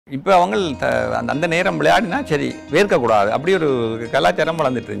இப்போ அவங்க அந்த நேரம் விளையாடினா சரி வேர்க்கக்கூடாது, அப்படி ஒரு கலாச்சாரம்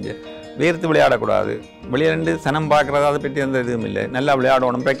வளர்ந்துட்டு இருந்துச்சு. வேர்த்து விளையாடக்கூடாது, வெளியிலேருந்து சனம் பார்க்குறது அதை பற்றி எந்த இதுவும் இல்லை. நல்லா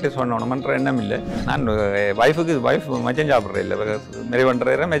விளையாடணும், ப்ராக்டிஸ் பண்ணணும்ன்ற எண்ணம் இல்லை. நான் வைஃப் மச்சம் சாப்பிட்றேன் இல்லை, மெரி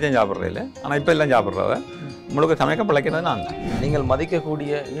பண்ணுற மச்சம் சாப்பிட்றேன் இல்லை. ஆனால் இப்போ எல்லாம் சாப்பிட்றவ முழுக்க சமைக்க பிழைக்கிறது நான் தான். நீங்கள்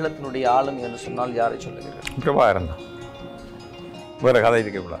மதிக்கக்கூடிய ஈழத்தினுடைய ஆளுமை என்று சொன்னால் யாரை சொல்லுகிறீர்கள்? பிரபாகரன் தான், வேறு கதை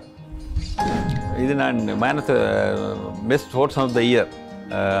இருக்கக்கூடாது. இது நான் best sports of the year,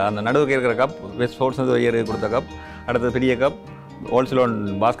 அந்த நடுவுக்கு இருக்கிற cup best sports of the இயருக்கு கொடுத்த கப். அடுத்தது பெரிய கப் ஹோல்சலோன்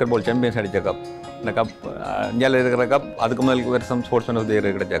பாஸ்கெட் பால் சாம்பியன்ஸ் அடித்த கப். இந்த கப் இந்தியாவில் இருக்கிற கப் அதுக்கு முதல் வருஷம் ஸ்போர்ட்ஸ் ஆஃப் த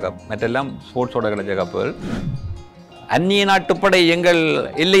இயர் கிடைச்ச கப். மற்றெல்லாம் ஸ்போர்ட்ஸோட கிடைச்ச கப்புகள். அந்நிய நாட்டுப்படை எங்கள்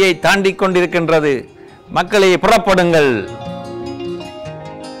எல்லையை தாண்டி கொண்டிருக்கின்றது, மக்களை புறப்படுங்கள்.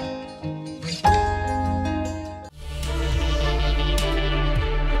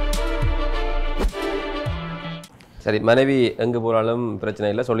 சரி, மனைவி எங்கே போனாலும் பிரச்சனை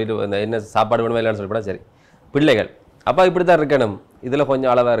இல்லை, சொல்லிட்டு என்ன சாப்பாடு வேணுமா இல்லைன்னு சொல்லிவிட்டா சரி. பிள்ளைகள் அப்பா இப்படி தான் இருக்கணும், இதில்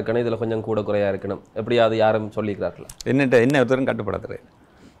கொஞ்சம் அளவாக இருக்கணும், இதில் கொஞ்சம் கூட குறையாக இருக்கணும், எப்படியாவது யாரும் சொல்லிக்கிறார்களா? என்ன ஒருத்தரும் கட்டுப்படுத்துறது.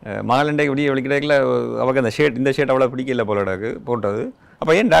 மகளிண்டை இப்படி விളിக்கிடையில் அவருக்கு அந்த இந்த ஷர்ட் அவ்வளோ பிடிக்கல போல போட்டது.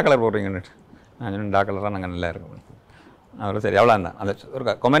 அப்போ ஏன் டாக் கலர் போடுறீங்கன்னு நான் டாக் கலராக நாங்கள் நல்லா இருக்கும். அவர் சரி அவ்வளோ தான். அந்த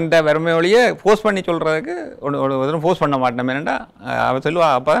ஒரு கொமெண்ட்டை வெறுமை ஒழியே ஃபோர்ஸ் பண்ணி சொல்கிறதுக்கு ஒன்று ஃபோர்ஸ் பண்ண மாட்டேன். என்னென்னா அவர் சொல்லுவா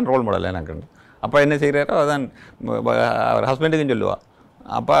அப்போ தான் ரோல் மாடல் எனக்கு. அப்பா என்ன செய்கிறாரோ அதான் அவர் ஹஸ்பண்டுக்கும் சொல்லுவா,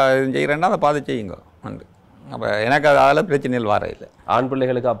 அப்பா செய்கிறேன்னா அதை பார்த்து செய்யுங்க வந்து. அப்போ எனக்கு அதில் பிரச்சனைகள் வர இல்லை. ஆண்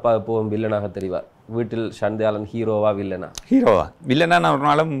பிள்ளைகளுக்கு அப்பா எப்போவும் வில்லனாக தெரிவார். வீட்டில் சண்டையாளன் ஹீரோவா வில்லனா? ஹீரோவா வில்லனா நான் ஒரு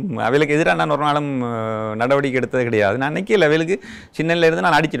நாளும் அவளுக்கு எதிராக நான் ஒரு நாளும் நடவடிக்கை எடுத்தது கிடையாது. நான் நினைக்கல, அவளுக்கு சின்னல இருந்து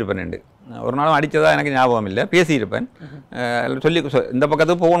நான் அடிச்சிருப்பேன். ஒரு நாளும் அடித்ததாக எனக்கு ஞாபகம் இல்லை. பேசியிருப்பேன், சொல்லி இந்த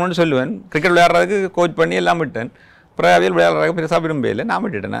பக்கத்துக்கு போகணும்னு சொல்லுவேன். கிரிக்கெட் விளையாடுறதுக்கு கோச் பண்ணி எல்லாம் விட்டேன். அப்புறம் அவையில் விளையாடுறதுக்கு பெருசாக விரும்பவே நான்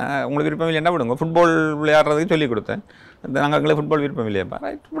விட்டுட்டேன். உங்களுக்கு விருப்பம் இல்லை என்ன விடுங்க, ஃபுட்பால் விளையாடுறதுக்கு சொல்லிக் கொடுத்தேன். நாங்கள் எங்களுக்கு ஃபுட்பால் விருப்பம் இல்லையாப்பா,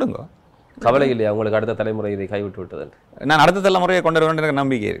 ரைட் விடுங்க. கவலை இல்லையா உங்களுக்கு அடுத்த தலைமுறை இதை கைவிட்டு விட்டது? நான் அடுத்த தலைமுறையை கொண்டு வரவேண்டிய எனக்கு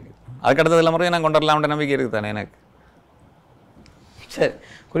நம்பிக்கை இருக்குது. அதுக்கு அடுத்த தலைமுறையை நான் கொண்டு வரலாம்ன்ற நம்பிக்கை இருக்குது தானே எனக்கு. சரி,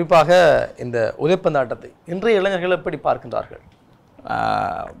 குறிப்பாக இந்த உதைப்பந்தாட்டத்தை இன்றைய இளைஞர்கள் எப்படி பார்க்கின்றார்கள்?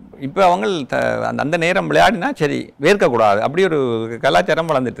 இப்போ அவங்க அந்த நேரம் விளையாடினா சரி வேர்க்கக்கூடாது, அப்படி ஒரு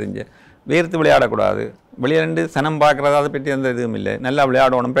கலாச்சாரம் வளர்ந்துட்டு இருந்துச்சு. வேர்த்து விளையாடக்கூடாது, வெளியிலேருந்து சனம் பார்க்குறது அதை பற்றி எந்த இதுவும் இல்லை. நல்லா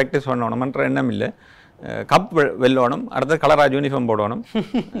விளையாடணும், ப்ராக்டிஸ் பண்ணணும்ன்ற எண்ணம் இல்லை. கப் வெல்லணும், அடுத்த கலராக யூனிஃபார்ம் போடணும்,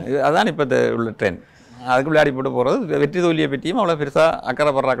 அதுதான் இப்போ உள்ள ட்ரெண்ட். அதுக்கு விளையாடி போட்டு போகிறது வெற்றி தோல்வியை பற்றியும் அவ்வளோ பெருசாக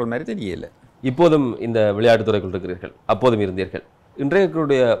அக்கறை படுறாக்கள் மாதிரி தெரியல. இப்போதும் இந்த விளையாட்டுத்துறைக்குள் இருக்கிறீர்கள், அப்போதும் இருந்தீர்கள்.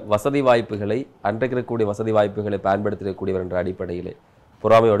 இன்றைய வசதி வாய்ப்புகளை அன்றைக்கு இருக்கக்கூடிய வசதி வாய்ப்புகளை பயன்படுத்தக்கூடியவர் என்ற அடிப்படையிலே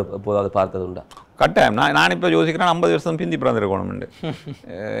பொறாமையோடு எப்போதாவது பார்த்தது உண்டா? கட்டாயம். நான் இப்போ யோசிக்கிறேன் 50 வருஷம் பிந்தி பிறந்திருக்கணும்னு.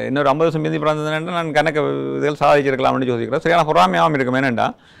 இன்னொரு 50 வருஷம் பிந்தி பிறந்ததுன்னு நான் கணக்கு இதில் சாதிச்சிருக்கலாம்னு யோசிக்கிறேன். சரியான பொறாமையாகவும் இருக்கும். ஏனெண்டா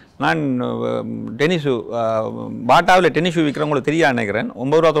நான் டென்னிஷூ பாட்டாவில் டென்னிஷூ விற்கிறவங்களுக்கு தெரியா நினைக்கிறேன்.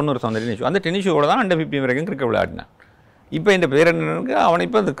 9.90 அந்த டென்னிஷூ. அந்த டென்னிஷூவோட தான் அண்டர் 15 வரைக்கும் கிரிக்கெட் விளையாடினேன். இப்போ இந்த பேரனுக்கு அவனை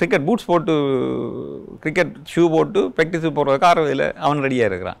இப்போ இந்த கிரிக்கெட் பூட்ஸ் போட்டு கிரிக்கெட் ஷூ போட்டு ப்ராக்டிஸுக்கு போடுறதுக்கு 6 வயதில் அவன்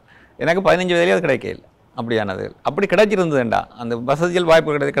ரெடியாக இருக்கிறான். எனக்கு 15 வயதிலே அது கிடைக்கல. அப்படியானது அப்படி கிடைச்சிருந்ததுண்டா, அந்த வசதிகள்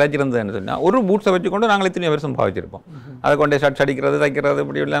வாய்ப்பு கிடைச்சிருந்ததுன்னு சொன்னால் ஒரு பூட்ஸை வச்சுக்கொண்டு நாங்கள் இத்தனை வருஷம் பாவிச்சிருப்போம். அதை கொண்டே ஷர்ட்ஸ் அடிக்கிறது தைக்கிறது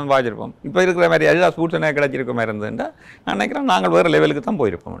இப்படி எல்லாம் பாவிச்சிருப்போம். இப்போ இருக்கிற மாதிரி அதில் பூட்ஸ் என்ன கிடைச்சிருக்க மாதிரி இருந்ததுண்டா நான் நினைக்கிறேன் நாங்கள் வேறு லெவலுக்கு தான்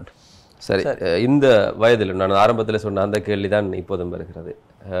போயிருப்போம். சரி, இந்த வயதில் நான் ஆரம்பத்தில் சொன்ன அந்த கேள்வி தான் இப்போதும் வருகிறது.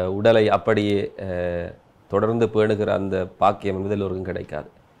 உடலை அப்படியே தொடர்ந்து பேணுகிற அந்த பாக்கியம் என்பது எல்லோருக்கும் கிடைக்காது.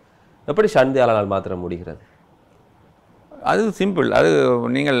 எப்படி சண்டையாளனால் மாத்திர முடிகிறது? அது சிம்பிள். அது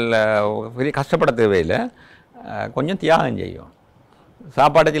நீங்கள் பெரிய கஷ்டப்பட தேவையில்லை, கொஞ்சம் தியாகம் செய்யும்.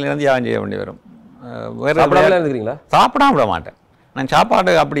 சாப்பாட்டுக்கு இருந்து தியாகம் செய்ய வேண்டி வரும். வேறு இருக்கிறீங்களா? சாப்பிடாம விட மாட்டேன் நான்.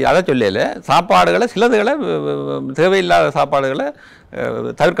 சாப்பாடு அப்படி அதை சொல்லல. சாப்பாடுகளை சிலதுகளை தேவையில்லாத சாப்பாடுகளை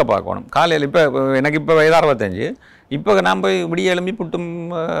தவிர்க்க பார்க்கணும். காலையில் இப்போ எனக்கு இப்போ வயது 65. இப்போ நான் போய் விடிய எழும்பி புட்டும்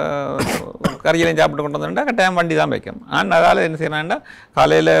கறியிலையும் சாப்பிட்டு கொண்டு வந்தேன்டா கட்டாயம் வண்டி தான் வைக்கும். நான் அதால் என்ன செய்யணும்னா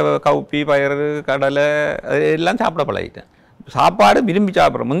காலையில் கவுப்பி பயிறு கடலை எல்லாம் சாப்பிட பழகிட்டேன். சாப்பாடு விரும்பி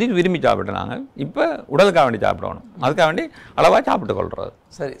சாப்பிட்றோம். முந்தி விரும்பி சாப்பிட்டேன் நாங்கள். இப்போ உடலுக்காக வேண்டி சாப்பிடணும், அதுக்காக வேண்டி அளவாக சாப்பிட்டு கொள்வது.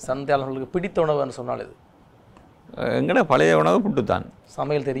 சரி, சந்தையாளர்களுக்கு பிடித்த உணவுன்னு சொன்னால் இது எங்கட பழைய உணவு புட்டு தான்.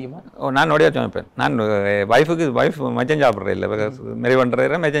 சமையல் தெரியுமா? நான் நொடியாக சமைப்பேன். நான் வைஃப் மச்சம் சாப்பிட்றேன் இல்லை, மெரி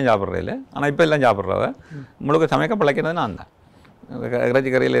பண்ணுற மச்சம் சாப்பிட்றேன் இல்லை. ஆனால் இப்போ எல்லாம் சாப்பிட்றவ முழுக்க சமைக்க பழக்கிறது நான் தான்.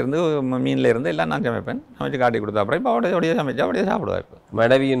 இறைச்சி கறியிலேருந்து மீன்லேருந்து எல்லாம் நான் சமைப்பேன். சமைச்சு காட்டி கொடுத்தா அப்புறம் இப்போ அப்படியே சமைச்சா அப்படியே சாப்பிடுவேன். இப்போ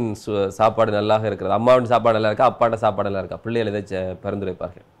மனைவியின் சாப்பாடு நல்லா இருக்கிறது, அம்மாவின் சாப்பாடு நல்லா இருக்கா, அப்பாட்ட சாப்பாடு நல்லா இருக்கா? பிள்ளைகள் ஏதாச்சும்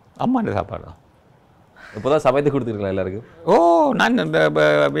பரிந்துரைப்பார்கள்? அம்மாண்ட சாப்பாடு தான். இப்போதான் சமைத்து கொடுத்துருக்கலாம் எல்லாருக்கும். நான்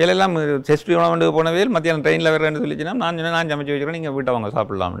வேலையெல்லாம் செஸ்ட் உணவு போன வேல் மத்தியானம் ட்ரெயினில் வரேன்னு சொல்லிச்சுன்னா நான் சமைச்சு வச்சுக்கிறேன், நீங்கள் வீட்டை அவங்க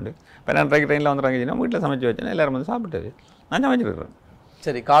சாப்பிடலாம்னு. இப்போ நான் ட்ரெயினில் வந்துடுறாங்கன்னா வீட்டில் சமைச்சு வச்சேன்னா எல்லோரும் வந்து சாப்பிட்டு நான் சமைச்சிருக்கிறேன்.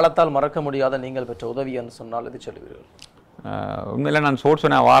 சரி, காலத்தால் மறக்க முடியாத நீங்கள் பெற்ற உதவி என்று சொன்னால் இது சொல்லுவீர்கள்? உண்மையில் நான்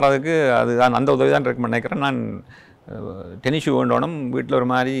ஸ்போர்ட்ஸ் நான் வாரதுக்கு அது அந்த உதவி தான் ரெக்கமெண்ட் நினைக்கிறேன். நான் டென்னிஸ் ஷூ வேண்டோனும் வீட்டில் ஒரு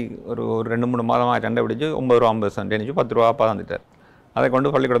மாதிரி ஒரு 2-3 மாதமாக சண்டை பிடிச்சி 9 ரூபா 50 டென்னிஸ் ஷூ 10 ரூபா அப்பா வந்துட்டார். அதை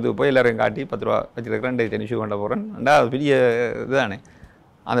கொண்டு பள்ளிக்கூடத்துக்கு போய் எல்லோரையும் காட்டி 10 ரூபா வச்சுருக்கிறேன், டென்னிஸ் ஷூ வேண்ட போகிறேன். அது பெரிய இதுதானே.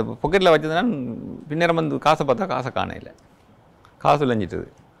 அந்த பொக்கெட்டில் வச்சதுன்னா பின்னேரம் வந்து காசை பார்த்தா காசை காணையில் காசு விளைஞ்சிட்டுது.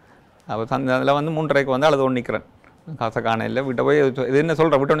 அப்போ அதில் வந்து 3:30க்கு வந்து அழுது ஒன்று நிற்கிறேன், காசை காணையில். வீட்டை போய் இது என்ன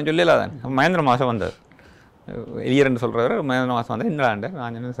சொல்கிறேன் விட்டோன்னு சொல்லல. தான் மகேந்திர மாதம் வந்தார் எரியரன்னு சொல்கிறவர். மகேந்திர மாதம் வந்தால் என்னடாண்ட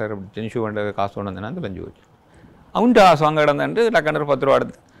நான் என்ன சார் டென்னிஸ் ஷூ வேண்ட காசு கொண்டு வந்தேன்னா அது லஞ்சு போச்சு. அவன்ட்டு காசு வாங்க கிடந்தாண்டு டக்காண்டு 10 ரூபா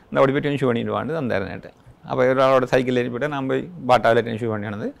எடுத்து இந்த அப்படி போய் டென்ஷூ பண்ணிடுவான்னு வந்தார் நேட்டேன். அப்போ அவரோட சைக்கிள் ஏறி போய்ட்டு நான் போய் பாட்டாவில் டென்ஷூ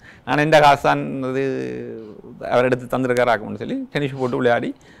பண்ணியானது. நான் எந்த காசு தான் இது அவர் எடுத்து தந்துருக்காராக்கும்னு சொல்லி டென்னிஸ் போட்டு விளையாடி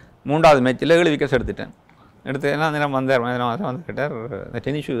 3வது மேட்ச்சில் 7 விக்கெட்ஸ் எடுத்துட்டேன். எடுத்தேன்னா அந்த நேரம் வந்தார், மாதம் வந்து கேட்டார் இந்த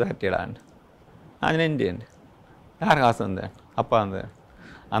டென்னிஸ் ஷூ ஹட்டியடான்னு. நான் நின்றேன், யார் காசு வந்தேன்? அப்பா வந்தேன்.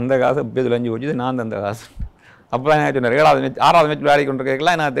 அந்த காசு இப்போ லஞ்சு போச்சு, நான் தந்த காசு. அப்போ தான் நான் சொன்னார் 7வது மேட்ச் 6வது மேட்ச் விளையாடி கொண்டு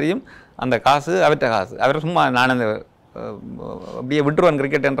கேட்கலாம். எனக்கு தெரியும் அந்த காசு அவர்கிட்ட காசு. அவர் சும்மா நான் அந்த அப்படியே விட்டுருவான்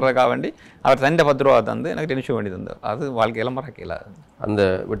கிரிக்கெட்ன்றதுக்காக வேண்டி அவர் தண்டை 10 ரூபா தந்து எனக்கு டென்னிஸ் ஷூ வேண்டி தந்தார். அது வாழ்க்கையெல்லாம் மறக்கல. அந்த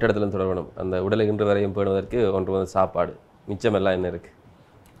விட்டிடத்துல தொடங்கணும். அந்த உடலை இன்று வரையும் பேணுவதற்கு ஒன்று வந்து சாப்பாடு, மிச்சமெல்லாம் என்ன இருக்குது?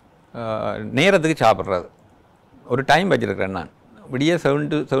 நேரத்துக்கு சாப்பிட்றது ஒரு டைம் வச்சுருக்கிறேன். நான் விடிய 7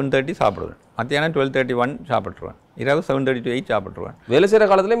 to 7:30 சாப்பிடுவேன், மத்தியானம் 12:31 சாப்பிட்ருவேன், இரவு 7:30 to 8 சாப்பிட்ருவேன். வேலை செய்கிற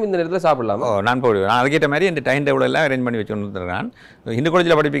காலத்துலேயும் இந்த நேரத்தில் சாப்பிடலாமா? நான் போடுவேன். நான் அதுக்கேற்ற மாதிரி என் டைம் டேபிள் எல்லாம் அரேஞ்ச் பண்ணி வச்சு வந்துருக்கேன். இந்து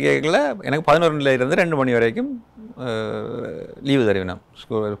காலேஜில் படிப்பிக்கல எனக்கு 11 இருந்து 2 மணி வரைக்கும் லீவு தருவேன். நான்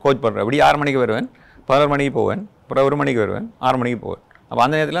கோச் பண்ணுறேன். இப்படி 6 மணிக்கு வருவேன், 11 மணிக்கு போவேன், அப்புறம் 1 மணிக்கு வருவேன், 6 மணிக்கு போவேன். அப்போ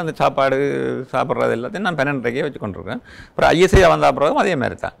அந்த நேரத்தில் அந்த சாப்பாடு சாப்பிட்றது எல்லாத்தையும் நான் 12:30 வச்சு கொண்டிருக்கேன். அப்புறம் ஐஎஸ்ஐ வந்த அப்புறம் அதே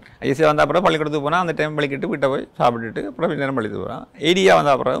மாதிரி தான். ஐஎஸ்ஐ வந்த அப்புறம் பள்ளிக்கூடத்துக்கு போனால் அந்த டைம் பள்ளிக்கிட்டு வீட்டை போய் சாப்பிட்டுட்டு அப்புறம் நேரம் பள்ளிக்கு போகிறேன். ஏடியா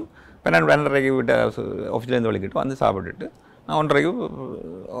வந்த அப்புறம் 12:30 வீட்டை ஆஃபீஸ்லேருந்து வலிக்கிட்டு வந்து சாப்பிட்டுட்டு நான் 1:30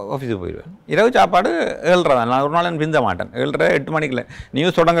 ஆஃபீஸுக்கு போயிடுவேன். இரவு சாப்பாடு 7:30 தான். நான் ஒரு நாள் பிந்த மாட்டேன். 7:30 8 மணிக்குள்ள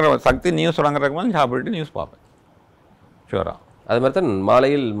நியூஸ் தொடங்குற சக்தி நியூஸ் தொடங்குறதுக்கு போது சாப்பிட்டுட்டு நியூஸ் பார்ப்பேன் ஷூராக. அது மாதிரி தான்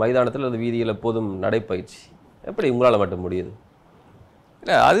மாலையில் மைதானத்தில் அந்த வீதியில் எப்போதும் நடைப்பயிற்சி. எப்படி உங்களால் மட்டும் முடியுது?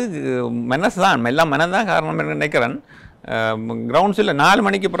 இல்லை அது மெனஸ் தான், எல்லாம் மெனஸ் தான் காரணம் நினைக்கிறேன். கிரவுண்ட்ஸில் 4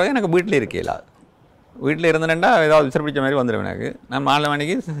 மணிக்கு பிறகு எனக்கு வீட்டில் இருக்கையில வீட்டில் இருந்தேன்டா ஏதாவது விசிற பிடிச்ச மாதிரி வந்துடுவேன். எனக்கு நான் 4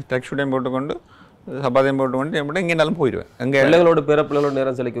 மணிக்கு டெக்ஸ்ட் டைம் போட்டுக்கொண்டு சப்பாத்தையும் போட்டுக்கொண்டு எப்படி எங்கேனாலும் போயிடுவேன். எங்கள் பிள்ளைகளோட பிறப்பிள்ளைகளோட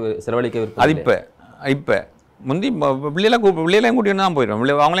நேரம் செலவழிக்க அது இப்போ முந்தி பிள்ளைகளையும் கூட்டிகிட்டு தான் போயிடுவேன்.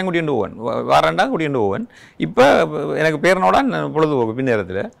 அவங்களையும் கூட்டிகிட்டு போவேன், வாரண்டா கூட்டிகிட்டு போவேன். இப்போ எனக்கு பேரனோட பொழுதுபோக்கு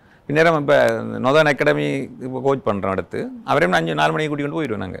பின்னேரத்தில் பின்னேரம் இப்போ நொதன் அகாடமி இப்போ கோச் பண்ணுறோம் அடுத்து. அவரையும் 4 மணிக்கு கூட்டிகிட்டு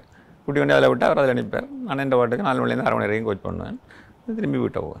போயிடுவேன். நாங்கள் கூட்டி கொண்டு அதில் விட்டு அவர் அதில் நினைப்பார். நான் எந்த பாட்டுக்கு 4 மணிலேருந்து 6 மணி வரைக்கும் கோச் பண்ணுவேன், திரும்பி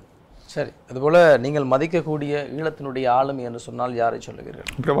விட்டு போவேன். சரி, அதுபோல் நீங்கள் மதிக்கக்கூடிய ஈழத்தினுடைய ஆளுமை என்று சொன்னால் யாரை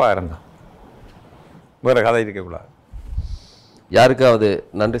சொல்லுவீர்கள்? பிரபாகரன் தான், வேறு கதை இருக்கக்கூடாது. யாருக்காவது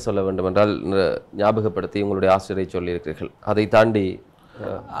நன்றி சொல்ல வேண்டும் என்றால் ஞாபகப்படுத்தி உங்களுடைய ஆசிரியரை சொல்லியிருக்கிறீர்கள். அதை தாண்டி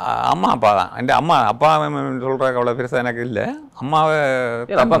அம்மா அப்பா தான். என் அப்பா சொல்கிறாங்க அவ்வளோ பெருசாக எனக்கு இல்லை. அம்மாவை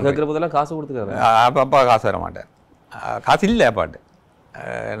அப்பா கேட்குற போதெல்லாம் காசு கொடுத்துருக்காரு. அப்பா காசு தர மாட்டேன், காசு இல்லை அப்பாட்டு.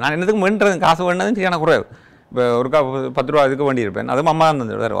 நான் என்னதுக்கு வேண்டுறது காசு வேண்டதும் சரியான குறைவு. இப்போ ஒரு 10 ரூபா இதுக்கு வேண்டியிருப்பேன், அதுவும் அம்மா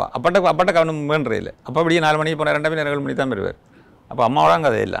தான் தருவா. அப்பாட்ட கவனம் வேண்டது இல்லை. அப்போ அப்படியே 4 மணிக்கு போனால் 2 7 மணி தான் பெறுவார். அப்போ அம்மாவோட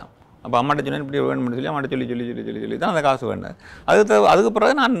கதை இல்லை. அப்போ அம்மாட்ட சொன்னேன் இப்படி வேணும்னு சொல்லி அம்மாட்ட சொல்லி தான் அந்த காசு வேண்டேன். அதுக்கு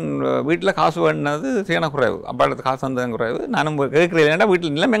பிறகு நான் வீட்டில் காசு வேண்டினது சரியான குறைவு. அப்பாட்ட காசு வந்தது குறைவு. நானும் கேட்குறேன்,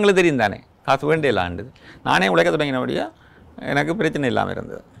 வீட்டில் நிலம் எங்களுக்கு தெரியும் தானே, காசு வேண்டியலாண்டு நானே உழைக்க தொடங்கினபடியாக எனக்கு பிரச்சனை இல்லாமல்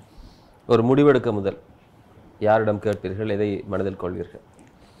இருந்தது. ஒரு முடிவெடுக்க முதல் யாரிடம் கேட்பீர்கள், எதை மனதில் கொள்வீர்கள்?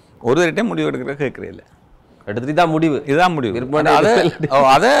 ஒரு டைம் முடிவு எடுக்கிற கேட்குறேன் இல்லை, எடுத்துட்டு தான் முடிவு, இதுதான் முடிவு.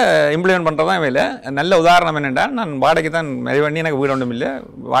 அதை இம்ப்ளிமெண்ட் பண்ணுறது தான் வேலை. நல்ல உதாரணம் என்னென்றால், நான் வாடகைக்கு தான் பண்ணி எனக்கு வீடு ஒன்றும் இல்லை,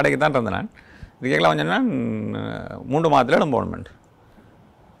 வாடகைக்கு தான் இருந்தேன். நான் இது கேட்கலாம் சொன்னால் 3 மாதத்தில் எழும்பணும்.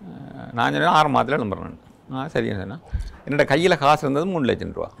 நான் சொன்னால் 6 மாதத்தில் எழும்புறேன். சரிங்க சொன்னால் என்னோட கையில் காசு இருந்தது 3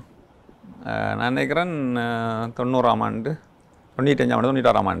 லட்சம் ரூபா. நான் நினைக்கிறேன் 90ஆம் ஆண்டு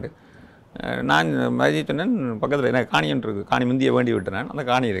 96ஆம் ஆண்டு நான் மதிய சொன்னேன், பக்கத்தில் எனக்கு காணி ஒன்று இருக்குது, காணி முந்தியை வேண்டி விட்டுறேன், அந்த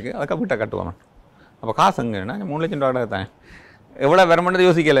காணி இருக்குது, அதுக்கு வீட்டை கட்டுவான். அப்போ காசு எங்கன்னா 3 லட்சம் ரூபா தான். எவ்வளோ வரமாட்டது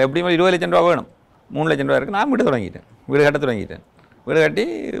யோசிக்கலை, எப்படியும் 20 லட்சம் ரூபா வேணும். 3 லட்சம் ரூபா இருக்குது. நான் வீடு தொடங்கிட்டேன், வீடு கட்ட தொடங்கிட்டேன். வீடு கட்டி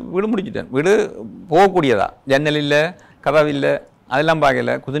வீடு முடிச்சுட்டேன். வீடு போகக்கூடியதா, ஜன்னல் இல்லை, கதவு இல்லை, அதெல்லாம்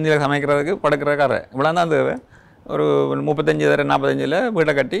பார்க்கல. குதிநீரை சமைக்கிறதுக்கு படுக்கிற கரை இவ்வளோ தான் தேவை. ஒரு 35,000-45,000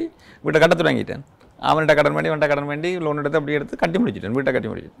 வீட்டை கட்ட தொடங்கிட்டேன். அவன்கிட்ட கடன் வேண்டி லோன் எடுத்து அப்படி எடுத்து கட்டி முடிச்சிட்டேன். வீட்டை கட்டி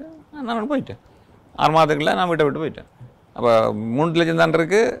முடிச்சுட்டு நான் போயிட்டேன். 6 மாதத்துக்குள்ள நான் வீட்டை விட்டு போயிட்டேன். அப்போ 3 லட்சம் தான்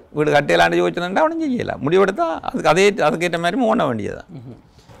இருக்குது, வீடு கட்டையிலாண்டு யோசிச்சுன்னா அவனும் செய்யலை. முடிவெடுத்தால் அதுக்கேற்ற மாதிரி ஓட வேண்டியதான்.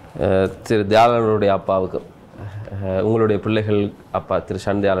 திரு தயாளனுடைய அப்பாவுக்கு உங்களுடைய பிள்ளைகள் அப்பா திரு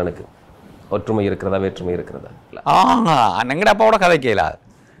சண்தயாளனுக்கு ஒற்றுமை இருக்கிறதா, வேற்றுமை இருக்கிறதா? எங்கட அப்பாவோட கதை கேளாது.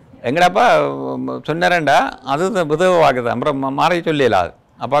 எங்கடாப்பா சொன்னேன்டா அது உதவ வாக்குதான் அப்புறம் மாறி சொல்லலாது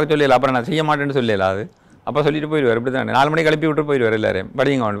அப்பாவுக்கு சொல்லல அப்புறம் நான் செய்ய மாட்டேன்னு சொல்லலாது அப்போ சொல்லிட்டு போயிடுவார் இப்படி தான் 4 மணிக்கு கிளப்பி விட்டு போயிடுவார் எல்லாரும்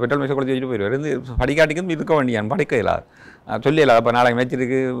படிங்க அவன் பெட்ரோல் மிஷை கொடுத்து வச்சுட்டு போயிடுவார் இருந்து படிக்காட்டிக்கும் இருக்க வேண்டியான் படிக்க இல்லாது சொல்லலாது அப்போ நாளைக்கு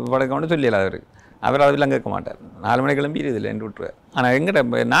மேட்சிருக்கு படக்கணும்னு சொல்லலாது அவருக்கு அவர் அதெல்லாம் கேட்க மாட்டார் 4 மணிக்கு கிளம்பி இதில் என்று விட்டுருவார் ஆனால்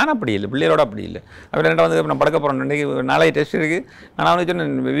எங்கிட்ட நான் அப்படி இல்லை பிள்ளையோட அப்படி இல்லை அவர் என்கிட்ட வந்து நான் படக்க போகிறேன் இன்றைக்கி நாளைக்கு டெஸ்ட் இருக்குது நான் அவனுக்கு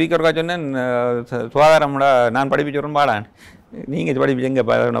சொன்னேன் வீக் ஒர்க்காக சொன்னேன் சுகாதாரம்டா நான் படிப்பிச்சுறேன் பாடான் நீங்கள் படிப்பு எங்கே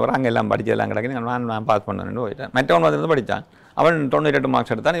வர அங்கே எல்லாம் படிச்சதெல்லாம் கிடக்கு நான் பாஸ் பண்ணணுன்னு போயிட்டேன் மற்றவன் வந்து படித்தான் அவன் 98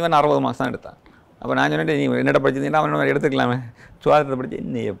 மார்க்ஸ் எடுத்தான் இவன் 60 மார்க்ஸ் தான் எடுத்தான் அப்போ நான் சொன்னேன் நீ என்னட்ட படிச்சிருந்தீங்கன்னா அவன் எடுத்துக்கலாமே சுகாதாரத்தை படித்து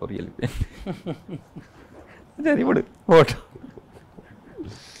என்னைய பொறியல் சரி விடு ஓட்டும்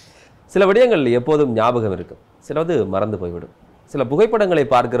சில விடயங்கள் எப்போதும் ஞாபகம் இருக்கும் சிலது மறந்து போய்விடும் சில புகைப்படங்களை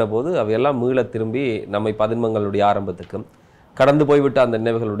பார்க்கிற போது அவையெல்லாம் மீள திரும்பி நம்மை பதின்மங்களுடைய ஆரம்பத்துக்கும் கடந்து போய்விட்ட அந்த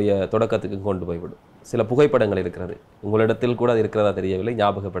நினைவுகளுடைய தொடக்கத்துக்கும் கொண்டு போய்விடும் சில புகைப்படங்கள் இருக்கிறது உங்களிடத்தில் கூட அது இருக்கிறதா தெரியவில்லை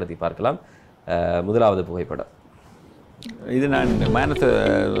ஞாபகப்படுத்தி பார்க்கலாம் முதலாவது புகைப்படம் இது நான் manners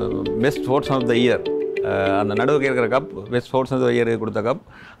best sports of the year அந்த நடுவுக்கு இருக்கிற cup best sports of the year கொடுத்த கப்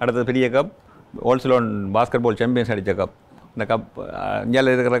அடுத்தது பெரிய கப் ஓல்சிலோன் பாஸ்கெட் பால் சாம்பியன்ஸ் அடித்த கப் இந்த கப்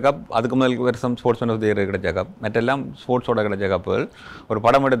இந்தியாவில் இருக்கிற கப் அதுக்கு முதல் வருஷம் sports man of the year கிடைச்ச கப் மற்றெல்லாம் ஸ்போர்ட்ஸோட கிடைச்ச கப்புகள் ஒரு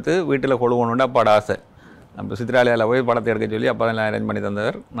படம் எடுத்து வீட்டில் கொழுவணுன்னா பட ஆசை நம்ம சித்ராலயாவில் போய் படத்தை எடுக்க சொல்லி அப்போ தான் அரேஞ்ச் பண்ணி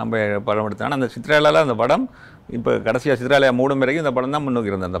தந்தவர் நம்ம படம் எடுத்தாங்க அந்த சித்ராலயாவில் அந்த படம் இப்போ கடைசியாக சித்ராலயா மூடும் வரைக்கும் இந்த படம் தான்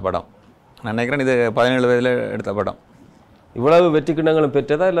முன்னோக்கி இருந்தது அந்த படம் நான் நினைக்கிறேன் இது 17 வயதில் எடுத்த படம் இவ்வளவு வெற்றி கிண்ணங்களும்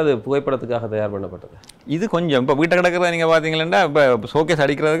பெற்றதா இல்லை அது புகைப்படத்துக்காக தயார் பண்ணப்பட்டது இது கொஞ்சம் இப்போ வீட்டை கிடக்கிறத நீங்கள் பார்த்தீங்கன்னா இப்போ ஷோகேஸ்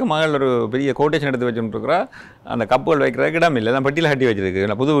அடிக்கிறதுக்கு மகள் ஒரு பெரிய கோட்டேஷன் எடுத்து வச்சுருக்கிறா அந்த கப்புகள் வைக்கிறதுக்கு இடம் இல்லை தான் பெட்டியில் கட்டி வச்சிருக்கு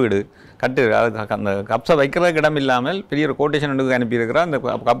இல்லை புது வீடு கட்டு அது அந்த கப்ஸை வைக்கிறதுக்கு இடம் இல்லாமல் பெரிய ஒரு கோட்டேஷன் எடுத்து அனுப்பியிருக்கிறா அந்த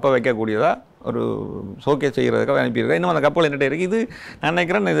கப்பை வைக்கக்கூடியதாக ஒரு ஷோகேஸ் செய்கிறதுக்காக அனுப்பியிருக்கா இன்னும் அந்த கப்பல் என்னட்டே இருக்குது இது நான்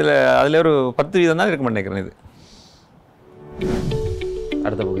நினைக்கிறேன் இதில் அதில் ஒரு 10% தான் இருக்குன்னு நினைக்கிறேன் இது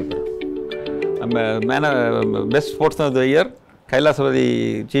அடுத்த புகைப்படம் நம்ம best sports of the year Kailasapathy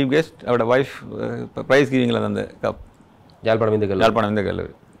chief guest அவரோட ஒய்ஃப் ப்ரைஸ் கிவிங்கில் அந்த கப் யாழ்ப்பாணம் இந்த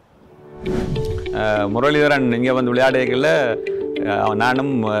கல்லூரி முரளிதரன் இங்கே வந்து விளையாடுகளில்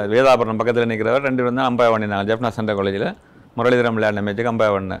நானும் வேதாபுரம் பக்கத்தில் நிற்கிறவர் 2 பேரும் தான் அம்பையா பண்ணினாங்க ஜெஃப்னா சென்ட்ரல் காலேஜில் முரளிதரன் விளையாடின மேட்சுக்கு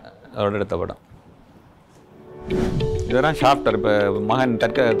அம்பையா பண்ண அவரோட எடுத்த படம் இதெல்லாம் ஷாப்டர் இப்போ மகன்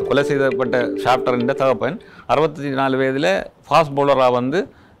கொலை செய்யப்பட்ட ஷாப்டர் என்ற தகப்பன் 64 வயதில் ஃபாஸ்ட் பவுலராக வந்து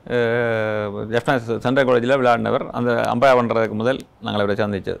ஜெஃப்னா சென்ட்ரல் காலேஜில் விளையாடினவர் அந்த அம்பையா பண்ணுறதுக்கு முதல் நாங்கள் அவரை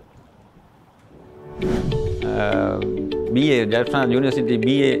சந்தித்தது BA Jaffna university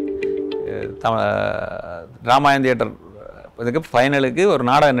BA Ramayan theatre இதுக்கு ஃபைனலுக்கு ஒரு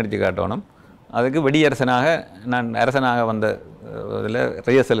நாடகம் நடித்து காட்டணும் அதுக்கு வெடியரசனாக நான் அரசனாக வந்த இதில்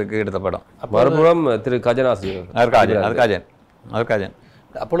ரிஹர்சலுக்கு எடுத்த படம் மறுபுறம் திரு கஜனாசி அது காஜன்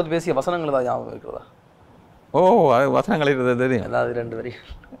அப்பொழுது பேசிய வசனங்கள் தான் ஞாபகம் இருக்கிறதா ஓ அது வசனங்கள் இருக்கிறது தெரியும் அதாவது 2 வரி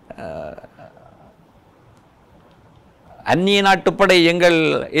அந்நிய நாட்டுப்படை எங்கள்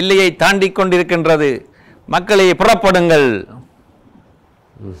எல்லையை தாண்டி கொண்டிருக்கின்றது மக்களை புறப்படுங்கள்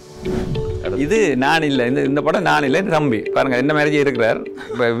இது நான் இல்லை இந்த படம் நான் இல்லை என் தம்பி பாருங்க என்ன மேரேஜ் இருக்கிறார்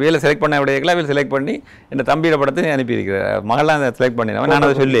இப்போ வீலை செலக்ட் பண்ண விடையெல்லாம் வீல் செலக்ட் பண்ணி என் தம்பியோட படத்தை அனுப்பியிருக்கிறார் மகளாக செலக்ட் பண்ணினவன் நான்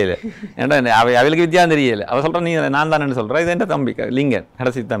அதை சொல்லல ஏன்னா அவளுக்கு வித்தியாசம் தெரியலை அவள் சொல்கிறேன் நீ நான் தானே சொல்கிறேன் இது என் தம்பி லிங்கன்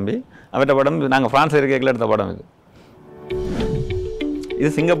கடைசி தம்பி அவர்கிட்ட படம் நாங்கள் ஃப்ரான்ஸ் இருக்கையில் எடுத்த படம்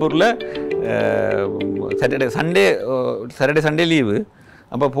இது சிங்கப்பூரில் சாட்டர்டே சண்டே லீவு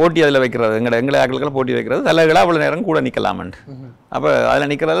அப்போ போட்டி அதில் வைக்கிறது எங்களை ஆட்களுக்கெல்லாம் போட்டி வைக்கிறது தலைகளாக அவ்வளோ நேரம் கூட நிற்கலாமன்ட்டு அப்போ அதில்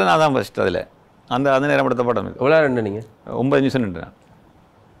நிற்கிறதில் நான் தான் ஃபஸ்ட் அதில் அந்த நேரம் எடுத்த படம் இது எவ்வளோ ரெண்டு நீங்கள் 9 நிமிஷம் நின்றுறேன்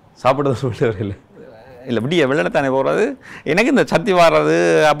சாப்பிட்றது சொல்லிட்டு இல்லை இப்படியே விளையாடத்தானே போகிறது எனக்கு இந்த சத்தி வாடுறது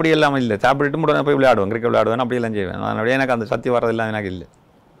அப்படி எல்லாம் இல்லை சாப்பிட்டுட்டு முடியும் போய் விளையாடுவேன் கிரிக்கெட் விளையாடுவேன் அப்படியெல்லாம் செய்வேன் அதனுடைய எனக்கு அந்த சத்தி வாடுறது எல்லாம் எனக்கு இல்லை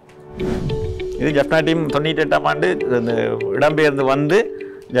இது ஜெஃப்னா டீம் 98ஆம் ஆண்டு இந்த இடம்பெயர்ந்து வந்து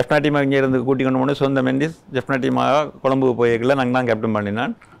ஜெஃப்னா டீமை இங்கே இருந்து கூட்டி கொண்டு போன சொந்த மெண்டிஸ் ஜெஃப்னா டீமாக கொழம்புக்கு போயிருக்கல நாங்கள் தான் கேப்டன்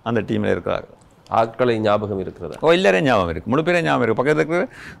பண்ணினான் அந்த டீமில் இருக்கிறாங்க ஆட்களை ஞாபகம் இருக்கிறதா எல்லாரையும் ஞாபகம் இருக்குது முழு பேரையும் ஞாபகம் இருக்குது பக்கத்தில் இருக்கிற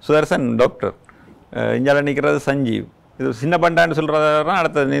சுதர்சன் டாக்டர் இந்தியாவில் நிற்கிறது சஞ்சீவ் இது சின்ன பண்டான்னு சொல்கிறதா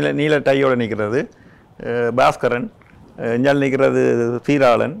அடுத்த நீல டையோடு நிற்கிறது பாஸ்கரன் இந்தியாவில் நிற்கிறது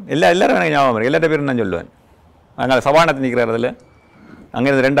சீராளன் எல்லாரும் எனக்கு ஞாபகம் இருக்குது எல்லாத்த பேரும் நான் சொல்லுவேன் அங்கே சபாநாத் நிற்கிறார் அதில்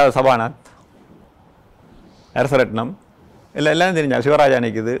அங்கேருந்து 2வது சபாநாத் அரசரட்னம் எல்லாரும் தெரிஞ்சா சிவராஜா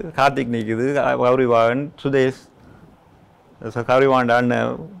நிற்குது கார்த்திக் நிற்குது கௌரிவாகன் சுதேஷ் கௌரிவாண்ட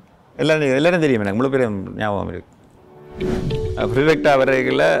அண்ணன் எல்லாரும் தெரியும் எனக்கு முழு பேரும் ஞாபகம் இருக்குது ப்ரிஃபெக்டாக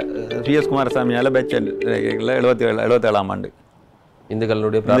வரைகளில் சிஎஸ் குமாரசாமியால் பேட்ச் வரைகளில் 77ஆம் ஆண்டு இந்த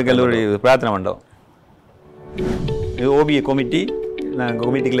கல்லூரி பிரார்த்தனை மண்டபம் இது ஓபிஏ கமிட்டி நாங்கள்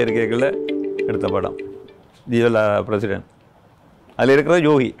கமிட்டிக்குள்ளே இருக்கிற எடுத்த படம் ஜீவலா பிரசிடென்ட் அதில் இருக்கிறது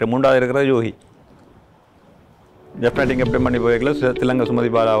யோகி 3வது இருக்கிறது யோகி டெஃபினட்டிங் கேப்டன் பண்ணி போய்க்கல திலங்க சுமதி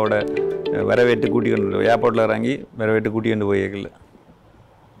பாலாவோட வரவேற்று கூட்டி கொண்டு ஏர்போர்ட்டில் இறங்கி வரவேற்று கூட்டி கொண்டு போய்க்கல.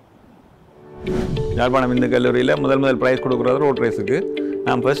 யாழ்ப்பாணம் இந்து கல்லூரியில் முதல் ப்ரைஸ் கொடுக்குறது ரோட் ரேஸுக்கு.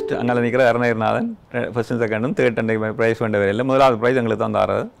 நான் ஃபர்ஸ்ட் அங்கே நிற்கிற அருணகிரிநாதன் ஃபர்ஸ்ட்டும் செகண்டும் தேர்ட் அண்டை ப்ரைஸ் வேண்ட வரையில் முதலாவது ப்ரைஸ் எங்களுக்கு தான்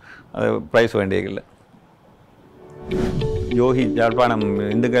தராது, அது ப்ரைஸ் வேண்டியதில்லை. யோகி யாழ்ப்பாணம்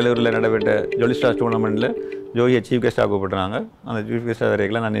இந்து கல்லூரியில் நடைபெற்ற ஜொலி ஸ்டார்ஸ் டூர்னமெண்ட்டில் யோகியை சீஃப் கெஸ்ட்டாக கூப்பிட்றாங்க. அந்த சீஃப் கெஸ்ட்டாக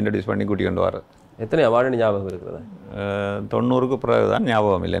வரைக்கும் நான் இன்ட்ரடியூஸ் பண்ணி கூட்டி கொண்டு வரேன். எத்தனை அவார்டு ஞாபகம் இருக்கிறதா? 90க்கு பிறகு தான்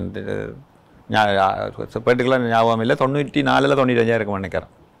ஞாபகம் இல்லை, பர்டிகுலர் ஞாபகம் இல்லை. 94 95 இருக்கும்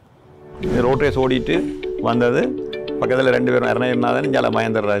நினைக்கிறேன். இது ரோட் ரேஸ் ஓடிட்டு வந்தது. பக்கத்தில் 2 பேரும் அருணகிரிநாதன், இஞ்சால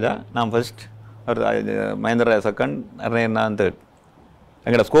மகேந்திர ராஜா. நான் ஃபர்ஸ்ட், அவர் மகேந்திர ராஜா செகண்ட், அருணகிரிநாதன் தேர்ட்.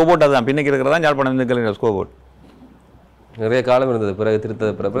 எங்களோட ஸ்கோ போர்ட் அதுதான் பின்னிக்கு இருக்கிறதா யாழ்ப்பாணம் இந்துக்கள் ஸ்கோ போர்ட். நிறைய காலம் இருந்தது, பிறகு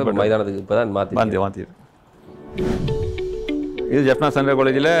திருத்தது பிறகு மைதானத்துக்கு இப்போ தான் மாற்றி. இது ஜெஃப்னா சென்ட்ரல்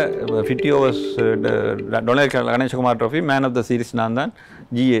காலேஜில் 50 overs donate Ganeshkumar trophy man of the series நான் தான்.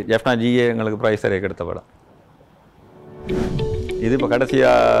 ஜெஃப்னா ஜிஏ எங்களுக்கு ப்ரைஸ் தரையை எடுத்த படம். இது இப்போ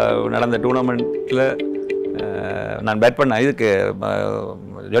கடைசியாக நடந்த டூர்னமெண்ட்டில் நான் பேட் பண்ண இதுக்கு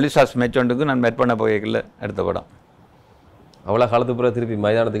ஜொலி ஸ்டார்ஸ் மேட்ச் ஒன்றுக்கு நான் பேட் பண்ண போய்க்கல எடுத்த படம். அவ்வளோ காலத்துக்கு பிறகு திருப்பி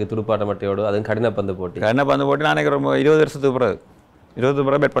மைதானத்துக்கு துடுப்பாட்ட மட்டையோடு அதுவும் கடின பந்து போட்டி நான் எனக்கு ரொம்ப 20 வருஷத்துக்கு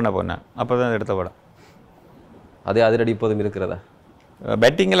பிறகு பேட் பண்ண போனேன். அப்போ தான் எடுத்த படம். அதே அதிரடி இப்போதும் இருக்கிறதா?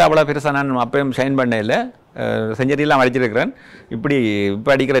 பேட்டிங்கில் அவ்வளோ பெருசாக நான் அப்பயும் ஷைன் பண்ணல, செஞ்சரியெல்லாம் அடிச்சிருக்கிறேன்.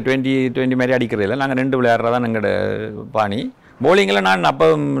 இப்போ அடிக்கிற 20 மாதிரி அடிக்கிறதில்ல. நாங்கள் 2 விளையாடுறதா எங்களோட பாணி. பவுலிங்கில் நான்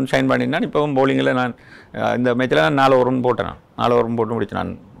அப்பவும் ஷைன் பண்ணினேன். இப்போவும் பவுலிங்கில் நான் இந்த மேட்சில் நான் 4 ஓவரும் போட்டேன். 4 ஓவரும் போட்டு முடிச்சேன்.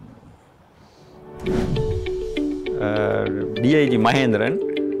 நான் டிஐஜி மகேந்திரன்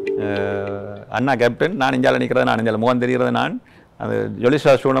அண்ணா கேப்டன், நான் இஞ்சால நிற்கிறது, நான் இஞ்சால முகம் தெரிகிறது. நான் அது ஜொலி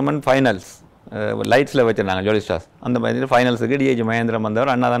ஸ்டார்ஸ் டூர்னமெண்ட் ஃபைனல்ஸ் லைட்ஸில் வச்சுருந்தாங்க ஜொலி ஸ்டார்ஸ். அந்த மாதிரி ஃபைனல்ஸுக்கு டிஐஜி மகேந்திரன்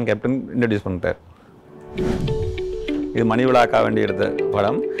வந்தவர், அண்ணா தான் கேப்டன் இன்ட்ரடியூஸ் பண்ணிட்டார். இது மணி விழாக்கா வேண்டி எடுத்த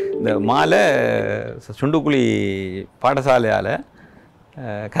படம். இந்த மாலை சுண்டுக்குழி பாடசாலையால்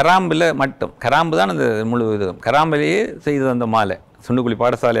கராம்பில் மட்டும், கராம்பு தான் அந்த முழு இது, கராம்பிலேயே செய்தது அந்த மாலை. சுண்டுக்குழி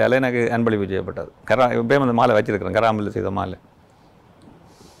பாடசாலையால் எனக்கு அன்பளிப்பு செய்யப்பட்டது. இப்போயும் அந்த மாலை வச்சுருக்கிறேன், கராம்பில் செய்த மாலை.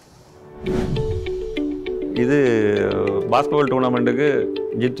 இது பாஸ்கெட்பால் டூர்னமெண்ட்டுக்கு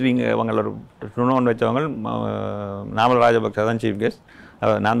ஜித்விங் அவங்களோட டூர்னமெண்ட் வச்சவங்க நாமல் ராஜபக்சா தான் சீஃப் கெஸ்ட்.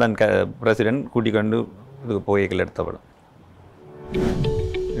 நான் தான் பிரசிடென்ட். கூட்டிக் கொண்டு இதுக்கு போயேக்கில் எடுத்த படம்.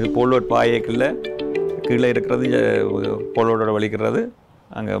 இது போல்வோட் பாயேக்கில் கீழே இருக்கிறது போல்வோட்டோட வலிக்கிறது.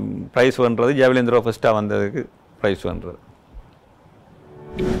 அங்கே ப்ரைஸ் பண்ணுறது ஜெவலிந்திரோ ஃபஸ்ட்டாக வந்ததுக்கு ப்ரைஸ் பண்ணுறது.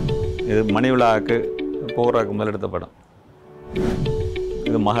 இது மணி விழாவுக்கு போகிறதுக்கு முதல் எடுத்த படம்.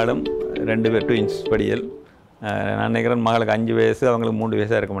 இது மகளும் 2 பேர் ட்வின்ஸ் படியல். நான் நினைக்கிறேன் மகளுக்கு 5 வயசு, அவங்களுக்கு 3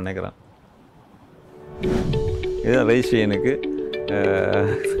 வயசாக இருக்கும்னு நினைக்கிறேன். இதுதான் ரெஜிஸ்ட்ரேஷனுக்கு.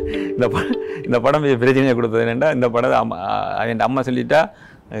 இந்த படம் பிரச்சனையை கொடுத்தது என்னென்னா, இந்த படம் என் அம்மா சொல்லிட்டா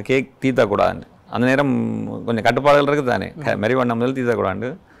கேக் தீத்தக்கூடாதுன்னு. அந்த நேரம் கொஞ்சம் கட்டுப்பாடுகள் இருக்குது தானே, மெரிவண்ணம் முதல் தீத்தக்கூடாது.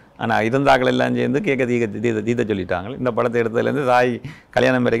 ஆனால் இருந்தாக்கள் எல்லாம் சேர்ந்து கேட்க தீத்த சொல்லிட்டாங்க. இந்த படத்தை எடுத்ததுலேருந்து தாய்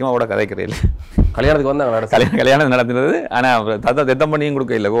கல்யாணம் வரைக்கும் அவட கதைக்கிறேன். கல்யாணத்துக்கு வந்து கல்யாணம் நடந்தது. ஆனால் தாத்தா தெத்தம் பண்ணியும்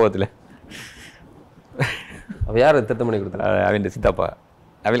கொடுக்க இல்லை கோவத்தில். அவள் யார் தெத்தம் பண்ணி கொடுத்தா? அவன் சித்தப்பா.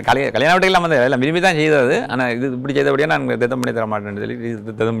 அவள் கல்யாண வீட்டுக்கெல்லாம் வந்து எல்லாம் விரும்பி தான் செய்தது. ஆனால் இது இப்படி செய்தபடியாக நான் தெத்தம் பண்ணி தர மாட்டேன்னு சொல்லி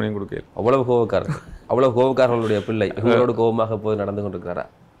தெத்தம் பண்ணி கொடுக்க. அவ்வளவு கோவக்காரர்களுடைய பிள்ளை இவங்களோட கோபமாக போய் நடந்து கொண்டிருக்கிறாரா?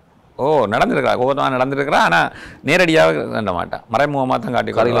 நடந்திருக்கிறா, கோபமாக நடந்திருக்கிறா. ஆனால் நேரடியாக கண்ட மாட்டான், மறைமுகமாக தான்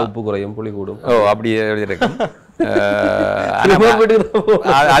காட்டி. கரையில் உப்பு குறையும் புளி கூடும். அப்படி இருக்கும்.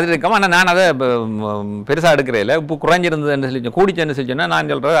 அது இருக்கும். ஆனால் நான் அதை பெருசாக எடுக்கிறேன். உப்பு குறைஞ்சிருந்ததுன்னு சொல்லி கூடிச்சேன்னு சொல்லிச்சேன்னா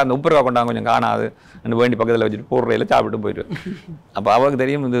நான் சொல்கிறேன் அந்த உப்பு ரூபா கொண்டாங்க கொஞ்சம் காணாது வேண்டி பக்கத்தில் வச்சுட்டு போடுறையில் சாப்பிட்டு போயிடுவேன். அப்போ அவருக்கு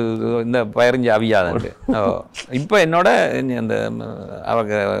தெரியும் இது இந்த பயிரிஞ்சு அவியாதுன்ட்டு. இப்போ என்னோட அந்த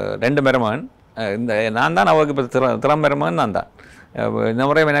அவங்க 2 மருமகன், இந்த நான் தான் அவருக்கு இப்போ திறம்பெருமகன் நான் தான். இந்த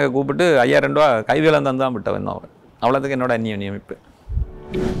முறை எனக்கு கூப்பிட்டு 5000 ரூபா கைவேலம் தான் விட்டவன் அவர். அவ்வளோத்துக்கு என்னோட நியமிப்பு.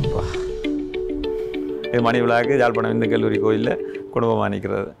 இது மணி விழாவுக்கு யாழ்ப்பாணம் இந்து கல்லூரி கோயிலில் குடும்பமாக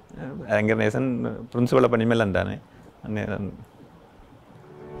நிற்கிறது. வெங்கடேசன் பிரின்சிபலை பண்ணிமேல் தானே.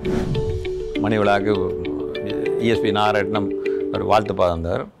 மணி விழாவுக்கு ESP நாராயணம் ஒரு வாழ்த்து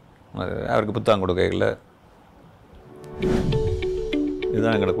பாதந்தார். அவருக்கு புத்தகம் கொடுக்கல.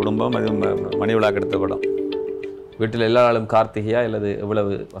 இதுதான் எங்களோட குடும்பம். அது மணி விழாவுக்கு எடுத்த படம். வீட்டில் எல்லா நாளும் கார்த்திகையா இல்லது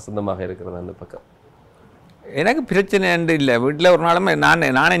எவ்வளவு வசந்தமாக இருக்கிறது அந்த பக்கம்? எனக்கு பிரச்சனை என்று இல்லை. வீட்டில் ஒரு நாளும்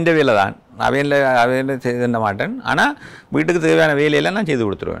நான் இந்த வேலை தான் அவையில் செய்த மாட்டேன். ஆனால் வீட்டுக்கு தேவையான வேலையெல்லாம் நான் செய்து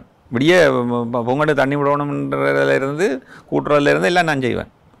கொடுத்துருவேன். இப்படியே பொங்கல் தண்ணி விடணுன்றதுலேருந்து கூட்டுறதுலேருந்து எல்லாம் நான் செய்வேன்.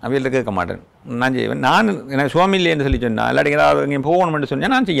 அவையில் கேட்க மாட்டேன், நான் செய்வேன். எனக்கு சுவாமி இல்லைன்னு சொல்லி சொன்னால் இல்லாட்டி ஏதாவது இங்கே போகணும்னு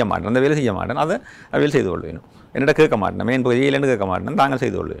சொன்னால் நான் செய்ய மாட்டேன், அந்த வேலை செய்ய மாட்டேன். அதை அவையில் செய்து கொள்வேணும். என்னிட்ட கேட்க மாட்டேன், மெயின் பகுதியிலேருந்து கேட்க மாட்டேன், தாங்கள்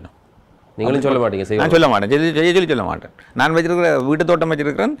செய்து கொள்வேணும். நீங்களும் சொல்ல மாட்டீங்க? நான் சொல்ல மாட்டேன், செய்ய சொல்லி சொல்ல மாட்டேன். நான் வச்சிருக்கிற வீட்டு தோட்டம்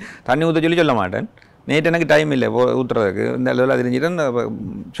வச்சிருக்கிறேன், தண்ணி ஊற்ற சொல்லி சொல்ல மாட்டேன். நேற்று எனக்கு டைம் இல்லை ஊற்றுறதுக்கு, இந்த அளவில் தெரிஞ்சுட்டு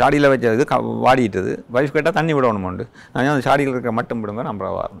ஷாடியில் வச்சது வாடிட்டுது. வைஃப் கேட்டால் தண்ணி விடணுமாண்டு, நான் அந்த ஷாடியில் இருக்கிற மட்டும் விடுங்க, நான்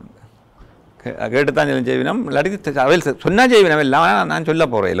அப்புறம் வரணும் கேட்டு தான் செய்வினம். இல்லாட்டி அவையில் சொன்னால் செய்வினம் இல்லை, ஆனால் நான் சொல்ல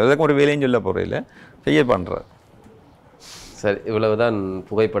போகிறேன் இல்லை, இதுக்கு ஒரு வேலையும் சொல்ல போகிறேன் இல்லை, செய்ய பண்ணுறேன். சரி, இவ்வளவுதான்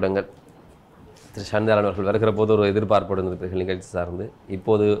புகைப்படங்கள். திரு சந்திரன் அவர்கள் வருகிற போது ஒரு எதிர்பார்ப்போடு இருந்தீர்கள் நிகழ்ச்சி சார்ந்து.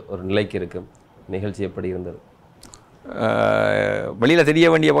 இப்போது ஒரு நிலைக்கு இருக்கும் நிகழ்ச்சி எப்படி இருந்தது? வெளியில் தெரிய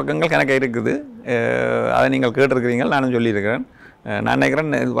வேண்டிய பக்கங்கள் கணக்கு இருக்குது, அதை நீங்கள் கேட்டிருக்கிறீங்க, நானும் சொல்லியிருக்கிறேன். நான்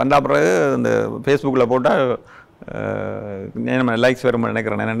நினைக்கிறேன் வந்த பிறகு இந்த ஃபேஸ்புக்கில் போட்டால் லைக்ஸ் வரும்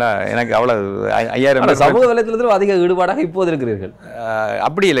நினைக்கிறேன். என்னென்னா எனக்கு அவ்வளோ 5000 சமூக வலைத்தளத்தில் அதிக ஈடுபாடாக இப்போது இருக்கிறீர்கள்.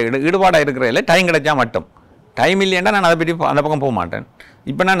 அப்படி இல்லை, ஈடுபாடாக இருக்கிற இல்லை, டைம் கிடைச்சா மட்டும். டைம் இல்லைன்னா நான் அதை பற்றி அந்த பக்கம் போக மாட்டேன்.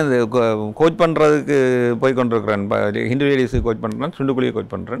 இப்போ நான் இது கோச் பண்ணுறதுக்கு போய் கொண்டிருக்கிறேன், இப்போ ஹிந்து லேடிஸுக்கு கோச் பண்ணுறேன், சுண்டுக்குழியை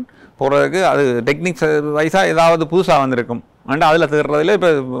கோச் பண்ணுறேன். போகிறதுக்கு அது டெக்னிக்ஸ் வைஸாக ஏதாவது புதுசாக வந்திருக்கும் ஆனால் அதில் தேடுறதுல இப்போ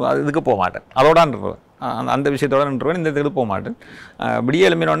இதுக்கு போக மாட்டேன், அதோடான்ருவேன், அந்த விஷயத்தோட நின்றுவேன். இந்த இதுக்கு போக மாட்டேன். விடிய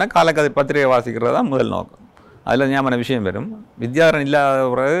எழுப்பினோடனே காலக்கதை பத்திரிகை வாசிக்கிறது தான் முதல் நோக்கம். அதில் ஞாபக விஷயம் வரும். வித்யாதரன் இல்லாத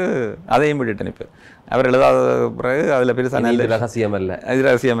பிறகு அதையும் விட்டுட்டேன். இப்போ அவர் எழுதாத பிறகு அதில் பெருசாக நல்ல ரகசியம் இல்லை, இது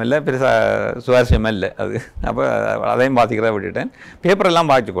ரகசியம் இல்லை, பெருசாக சுவாரஸ்யம் இல்லை அது. அப்போ அதையும் வாசிக்கிறத விட்டுட்டேன். பேப்பரெல்லாம்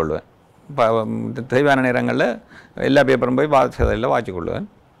வாசிக்கொள்வேன். இப்போ தேவையான நேரங்களில் எல்லா பேப்பரும் போய் வாசிச்சதில் வாசிக்கொள்வேன்.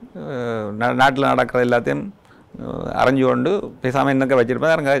 நாட்டில் நடக்கிற எல்லாத்தையும் அரைஞ்சு கொண்டு பேசாமல் என்னக்க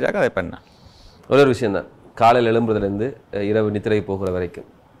வச்சுருப்பேன், அரங்க வச்சாக்க அதை பண்ணேன். ஒரு விஷயந்தான், காலையில் எழும்புறதுலேருந்து இரவு நித்திரை போகிற வரைக்கும்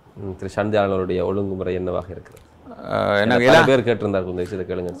திரு சந்தியாளனுடைய ஒழுங்குமுறை என்னவாக இருக்கிறது? எனக்கு எல்லா பேர் கேட்டிருந்தார்கள் இந்த விஷயத்தை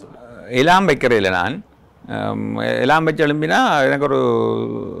கேளுங்கன்னு சொல்லி. எல்லாம் வைக்கிறதில்ல, நான் எல்லாம் வச்சு எழும்பினா எனக்கு ஒரு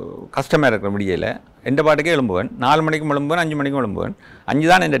கஷ்டமாக இருக்கிற முடியல. எந்த பாட்டுக்கே எழும்புவேன். 4 மணிக்கும் எழும்புவேன், 5 மணிக்கும் எழும்புவேன். 5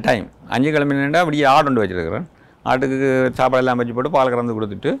 தான் இந்த டைம். 5 கிளம்பினா விடிய ஆடு வச்சுருக்கிறேன். ஆட்டுக்கு சாப்பாடு எல்லாம் வச்சு போட்டு பால் கறந்து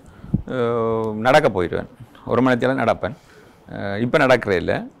கொடுத்துட்டு நடக்க போயிடுவேன். 1 மணி நேரத்தில் நடப்பேன். இப்போ நடக்கிறே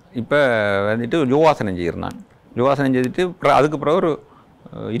இல்லை. இப்போ வந்துட்டு யோகாசனம் செய்கிறேன். நான் யோகாசனம் செய்துட்டு அதுக்கு பிறகு ஒரு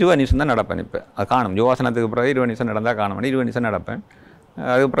 20 நிமிஷம் தான் நடப்பேன். இப்போ அது காணும், யோகாசனத்துக்கு பிறகு 20 நிமிஷம் நடந்தால் காணும். 20 நிமிஷம் நடப்பேன்.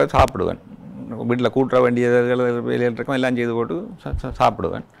 அதுக்கு பிறகு சாப்பிடுவேன். வீட்டில் கூட்டுற வேண்டியது வேலையில் இருக்கும் எல்லாம் செய்து போட்டு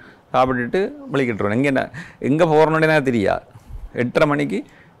சாப்பிடுவேன். சாப்பிட்டுட்டு விழிக்கிட்டுருவேன். எங்கே போகிறோன்னு எனக்கு தெரியாது. 8:30 மணிக்கு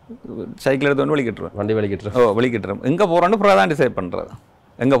சைக்கிள் எடுத்து வந்து விழிக்கிட்டுருவேன். வண்டி விழிக்கிட்டுருவேன். விழிக்கிட்டுருவேன். எங்கே போகிறோன்னு பிறகு தான் டிசைட் பண்ணுறது.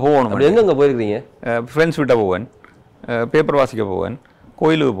 எங்கே போகணும், எங்கே போயிருக்கிறீங்க? ஃப்ரெண்ட்ஸ் வீட்டை போவேன், பேப்பர் வாசிக்க போவேன்,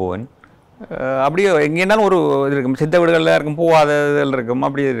 கோயிலுக்கு போவேன். அப்படியே எங்கேனாலும் ஒரு இது இருக்கும். சித்த வீடுகளில் இருக்கும், போகாத இதில் இருக்கும்,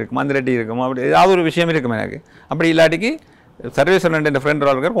 அப்படி இருக்கும், மந்திரட்டி இருக்கும், அப்படி ஏதாவது ஒரு விஷயம் இருக்கும் எனக்கு. அப்படி இல்லாட்டிக்கு சர்வேஸ்வரன் என்ற ஃப்ரெண்ட்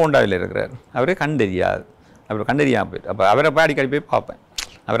இருக்கிற ஹோண்டாவில் இருக்கிறார். அவரே கண்டறியாது, அவர் கண்டறியாமல் போயிட்டு அப்போ அவரை போய் அடிக்கடி போய் பார்ப்பேன்.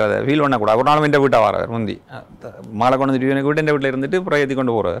 அவர் அதை ஃபீல் பண்ணக்கூடாது. ஒரு நாளும் எந்த வீட்டாக வரவர் முந்தி மாலை கொண்டு வந்துட்டு எனக்கு வீட்டு எந்த வீட்டில் இருந்துட்டு அப்புறம் ஏற்றி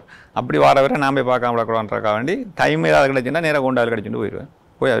கொண்டு போகிறவர். அப்படி வரவரை நான் போய் பார்க்காம விடக்கூடாதுன்றக்காக வேண்டி டைம் ஏதாவது கிடைச்சுன்னா நேராக ஹோண்டாவில் கிடைச்சிட்டு போயிடுவேன்.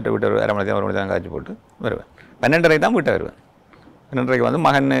 போய் அவர்கிட்ட விட்டு 1/2 மணி நேரம் 1 மணி நேரம் காய்ச்சி போட்டு வருவேன். 12:30 தான் வீட்டை வருவேன். 12:30 வந்து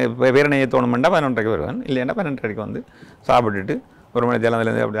மகன் பேரனை ஏற்றணுமெண்டா 11:30 வருவேன். இல்லைன்னா 12:30 வந்து சாப்பிட்டுட்டு 1 மணி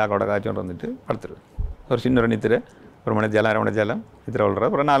தேலத்துலேருந்து அப்படி ஆக்கோட காய்ச்சோண்டு வந்துட்டு படுத்துருவேன். ஒரு சின்ன நித்திரை 1 மணி தேலம் 1/2 மணி தேலம் நித்திரை விழுறது.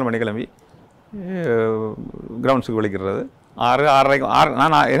 அப்புறம் 4 மணி கிளம்பி கிரவுண்ட்ஸுக்கு விழிக்கிறது. 6:30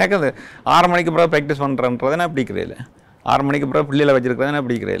 நான் எனக்கு அந்த 6 மணிக்கு பிறகு ப்ராக்டிஸ் பண்ணுறேன்றதை நான் பிடிக்கிறே இல்லை. 6 மணிக்கு பிறகு பிள்ளைகளை வச்சிருக்கிறத நான்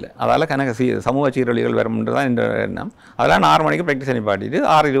பிடிக்கிறே இல்லை. அதால் கணக்கு சமூக சீரழிகள் வரும்ன்றது தான் இந்த எண்ணம். அதெல்லாம் நான் 6 மணிக்கு ப்ராக்டிஸ் பண்ணி பாட்டிட்டு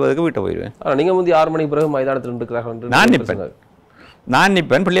 6:20க்கு வீட்டை போயிடுவேன். நீங்கள் முந்தி 6 மணிக்கு பிறகு மைதானத்தில் இருக்கிறார்கள். நான்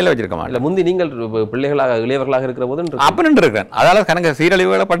நிற்பேன், பிள்ளைகளை வச்சிருக்க மாட்டேன். இல்லை, முந்தி நீங்கள் பிள்ளைகளாக இளையவர்களாக இருக்கிற போது அப்போ நின்றுருக்கேன். அதால் கணக்கு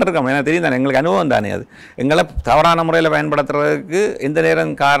சீரழிவுகளை பட்டிருக்கோம். எனக்கு தெரியும் தானே, எங்களுக்கு அனுபவம் தானே. அது எங்களை தவறான முறையில் பயன்படுத்துறதுக்கு எந்த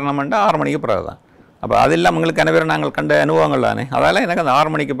நேரம் காரணம்னா 6 மணிக்கு பிறகு தான். அப்போ அது இல்லாமல் எங்களுக்கு அனைவரும் நாங்கள் கண்ட அனுபவங்கள் தானே. அதால் எனக்கு அந்த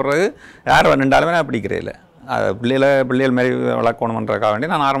 6 மணிக்கு பிறகு யார் நின்றாலுமே நான் பிடிக்கிறேன் இல்லை. பிள்ளைகள் மாரி வளர்க்கணுமன்றக்காக வேண்டி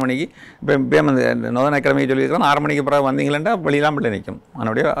நான் 6 மணிக்கு இப்போ நோதனக்கிழமையை சொல்லியிருக்கிறேன். 6 மணிக்கு பிறகு வந்தீங்களா வெளியெல்லாம் பிள்ளை நிற்கும்.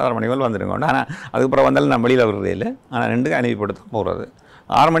 அதனுடைய 6 மணிக்கு மேலே வந்துடுங்க. ஆனால் அதுக்கப்புறம் வந்தாலும் நான் வெளியில் விடுறதே இல்லை. ஆனால் 2 அனுப்பிப்படுத்த போகிறது.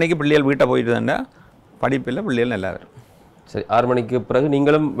 6 மணிக்கு பிள்ளைகள் வீட்டை போயிட்டு தாண்டா படிப்பில் பிள்ளைகள் நல்லா வரும். சரி, 6 மணிக்கு பிறகு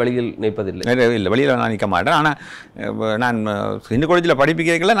நீங்களும் வெளியில் நிற்பதில்லை? இல்லை, வெளியில் நான் நிற்க மாட்டேன். ஆனால் நான் இந்த காலேஜில்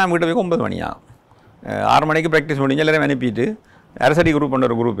படிப்பிக்கல நான் வீட்டை போய் 9 மணி ஆகும். 6 மணிக்கு ப்ராக்டிஸ் முடிஞ்சு எல்லாரும் அனுப்பிட்டு அரசடி குரூப்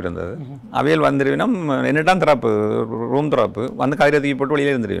ஒரு குரூப் இருந்தது. அவையில் வந்துடுவினோம். என்னட்டான் திறப்பு ரூம் திறப்பு வந்து கதிரை தூக்கி போட்டு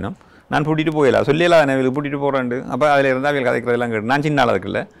வெளியில் இருந்துருவினோம். நான் பூட்டிட்டு போயிடலாம் சொல்லியலாம், அவையில் பூட்டிட்டு போகிறேன். அப்போ அதில் இருந்தால் அவையில் கதைக்கிறதெல்லாம் கேட்டு நான் சின்ன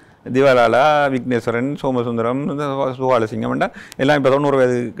அளவுக்குள்ள திவாலாலா, விக்னேஸ்வரன், சோமசுந்தரம், சுகாலசிங்கம்ண்டா எல்லாம் இப்போ 90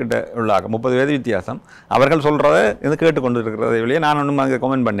 வயது கிட்ட உள்ளாகும். 30 வயது வித்தியாசம். அவர்கள் சொல்கிறத இது கேட்டுக்கொண்டு இருக்கிறத வெளியே நான் ஒன்றும் அங்கே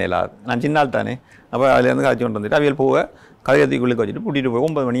கமெண்ட் பண்ணலாம். நான் சின்னால் தானே. அப்போ அதுலேருந்து காய்ச்சி கொண்டு வந்துட்டு அவையில் போக கதிரத்துக்குள்ளே வச்சுட்டு பூட்டிட்டு போய்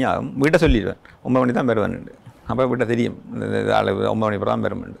 9 மணி ஆகும். வீட்டை சொல்லிடுவேன் 9 மணி தான் வருவேன். அப்போ வீட்டை தெரியும் அளவு 9 மணி பிறகு தான்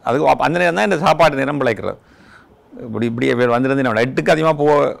வருவேன். அதுக்கு அந்த நேரம் தான் இந்த சாப்பாட்டு நேரம் பிழைக்கிறது. இப்படியே பேர் வந்துருந்து நான் 8க்கு அதிகமாக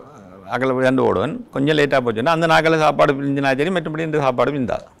போக அகல விழுந்து ஓடுவேன். கொஞ்சம் லேட்டாக போச்சுன்னா அந்த நாக்கில் சாப்பாடு பிரிஞ்சுனா சரி, மற்றபடி இந்த சாப்பாடு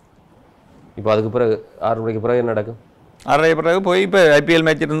பிரிந்தாது. இப்போ அதுக்கு பிறகு 6 மணிக்கு பிறகு என்ன நடக்கும்? 6:30 பிறகு போய் இப்போ ஐபிஎல்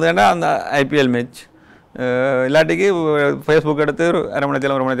மேட்ச் இருந்ததுன்னா அந்த ஐபிஎல் மேட்ச் இல்லாட்டிக்கு ஃபேஸ்புக் எடுத்து ஒரு அரை மணி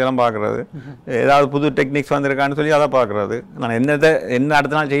நேரம் பார்க்குறது, ஏதாவது புது டெக்னிக்ஸ் வந்திருக்கான்னு சொல்லி அதை பார்க்குறது. நான் என்ன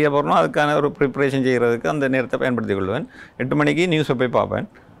அடுத்த நாள் செய்ய போகிறனோ அதுக்கான ஒரு ப்ரிப்ரேஷன் செய்கிறதுக்கு அந்த நேரத்தை பயன்படுத்தி கொள்வேன். 8 மணிக்கு நியூஸை போய் பார்ப்பேன்.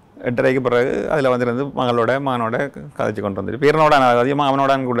 8:30க்கு பிறகு அதில் வந்துருந்து மகனோட கதைச்சி கொண்டு வந்துட்டு பேரனோட அதிகமாக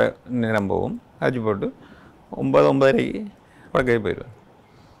அவனோட கூட நேரம் போகும். கதைச்சி போட்டு 9:30க்கு படுக்கை போயிடுவேன்.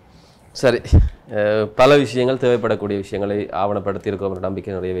 சரி, பல விஷயங்கள் தேவைப்படக்கூடிய விஷயங்களை ஆவணப்படுத்தி இருக்கிற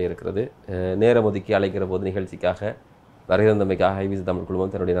நம்பிக்கை நிறையவே இருக்கிறது. நேரம் ஒதுக்கி அழைக்கிற போது நிகழ்ச்சிக்காக வருகிறந்தமைக்காக ஐபிசி தமிழ்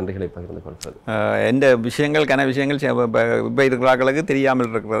குழுமம் தன்னுடைய நன்றிகளை பகிர்ந்து கொள்கிறது. எந்த விஷயங்கள் இப்போ இருக்கிறார்களுக்கு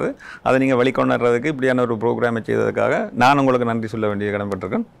தெரியாமல் இருக்கிறது, அதை நீங்கள் வெளிக்கொண்டுறதுக்கு இப்படியான ஒரு ப்ரோக்ராமை செய்ததுக்காக நான் உங்களுக்கு நன்றி சொல்ல வேண்டிய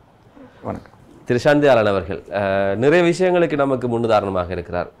கடன்பட்டிருக்கேன். வணக்கம். திரு சாந்தியாளன் அவர்கள் நிறைய விஷயங்களுக்கு நமக்கு முன்னுதாரணமாக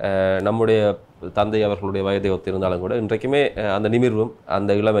இருக்கிறார். நம்முடைய தந்தை அவர்களுடைய வயதை ஒத்திருந்தாலும் கூட இன்றைக்குமே அந்த நிமிர்வும்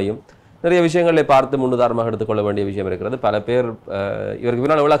அந்த இளமையும் நிறைய விஷயங்களை பார்த்து முன்னுதாரணமாக எடுத்துக்கொள்ள வேண்டிய விஷயம் இருக்கிறது. பல பேர் இவருக்கு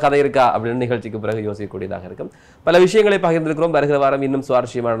பின்னால் எவ்வளோ கதை இருக்கா அப்படின்னு நிகழ்ச்சிக்கு பிறகு யோசிக்கக்கூடியதாக இருக்கும். பல விஷயங்களை பகிர்ந்திருக்கிறோம். வருகிற வாரம் இன்னும்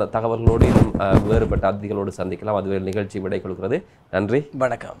சுவாரஸ்யமான தகவல்களோடு இன்னும் வேறுபட்ட அதிதிகளோடு சந்திக்கலாம். அதுவே நிகழ்ச்சி விடை கொடுக்கிறது. நன்றி,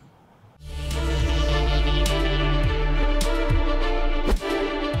 வணக்கம்.